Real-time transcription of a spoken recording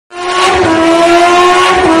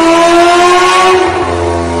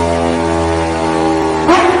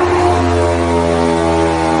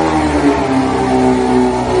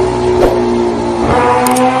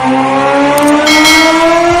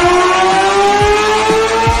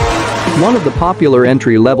One of the popular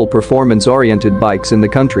entry-level performance-oriented bikes in the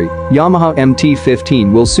country, Yamaha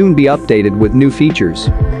MT-15 will soon be updated with new features.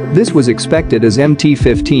 This was expected as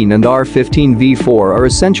MT-15 and R15 V4 are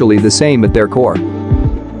essentially the same at their core.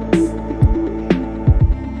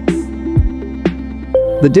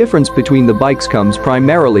 The difference between the bikes comes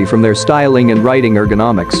primarily from their styling and riding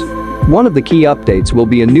ergonomics. One of the key updates will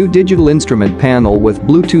be a new digital instrument panel with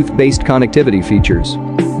Bluetooth-based connectivity features.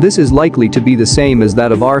 This is likely to be the same as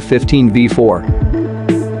that of R15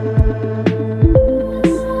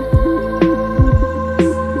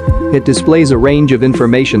 V4. It displays a range of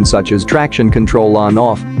information such as traction control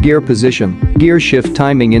on-off, gear position, gear shift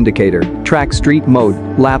timing indicator, track street mode,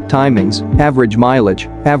 lap timings, average mileage,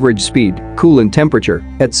 average speed, coolant temperature,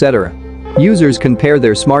 etc. Users can pair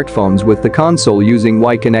their smartphones with the console using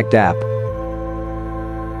Y-Connect app.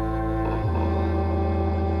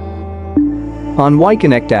 On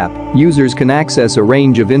Y-Connect app, users can access a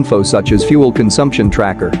range of info such as fuel consumption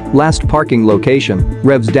tracker, last parking location,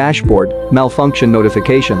 revs dashboard, malfunction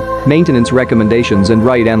notification, maintenance recommendations and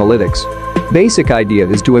ride analytics. Basic idea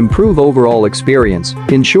is to improve overall experience,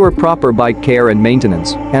 ensure proper bike care and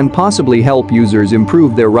maintenance, and possibly help users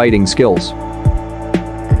improve their riding skills.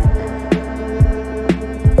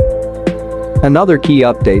 Another key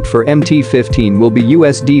update for MT-15 will be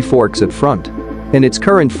USD forks at front. In its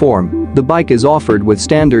current form, the bike is offered with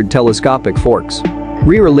standard telescopic forks.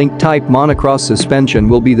 Rear link type monocross suspension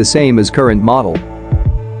will be the same as current model.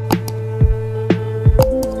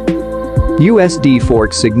 USD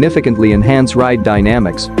forks significantly enhance ride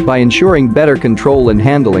dynamics by ensuring better control and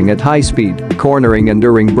handling at high speed, cornering and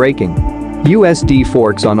during braking. USD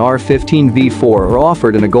forks on R15 V4 are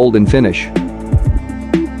offered in a golden finish.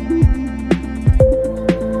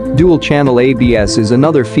 Dual-channel ABS is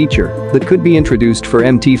another feature that could be introduced for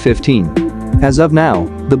MT-15. As of now,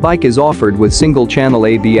 the bike is offered with single-channel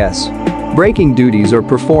ABS. Braking duties are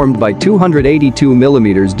performed by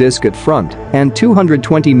 282mm disc at front and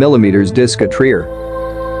 220mm disc at rear.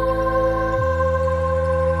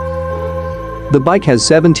 The bike has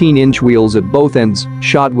 17-inch wheels at both ends,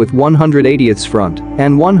 shod with 180ths front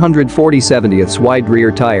and 140/70ths wide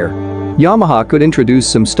rear tire. Yamaha could introduce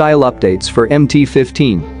some style updates for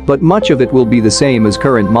MT-15, but much of it will be the same as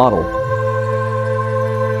current model.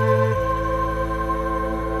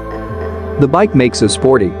 The bike makes a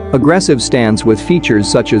sporty, aggressive stance with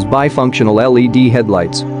features such as bifunctional LED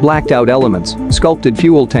headlights, blacked-out elements, sculpted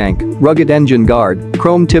fuel tank, rugged engine guard,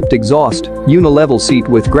 chrome-tipped exhaust, uni-level seat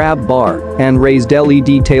with grab bar, and raised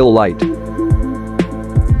LED tail light.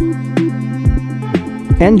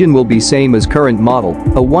 Engine will be same as current model,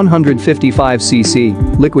 a 155cc,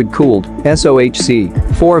 liquid-cooled, SOHC,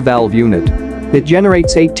 4-valve unit. It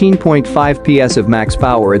generates 18.5 PS of max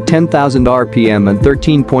power at 10,000 RPM and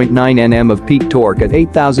 13.9 Nm of peak torque at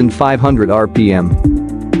 8,500 RPM.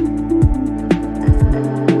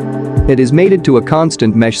 It is mated to a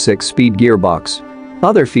constant mesh 6-speed gearbox.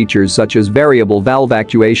 Other features such as variable valve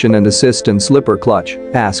actuation and assist and slipper clutch,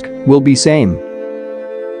 ASC, will be same.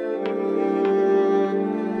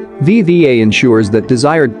 VVA ensures that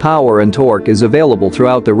desired power and torque is available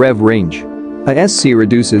throughout the rev range. A SC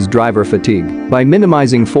reduces driver fatigue by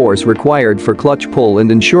minimizing force required for clutch pull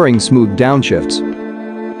and ensuring smooth downshifts.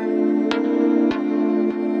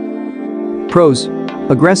 Pros: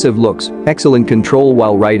 aggressive looks, excellent control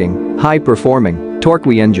while riding, high-performing,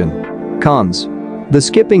 torquey engine. Cons: the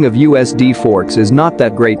skipping of USD forks is not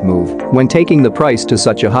that great move when taking the price to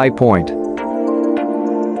such a high point.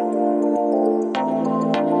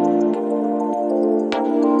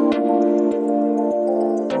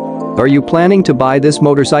 Are you planning to buy this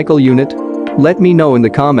motorcycle unit? Let me know in the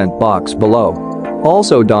comment box below.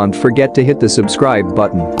 Also, don't forget to hit the subscribe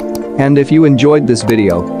button. And if you enjoyed this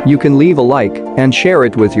video, you can leave a like and share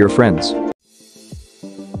it with your friends.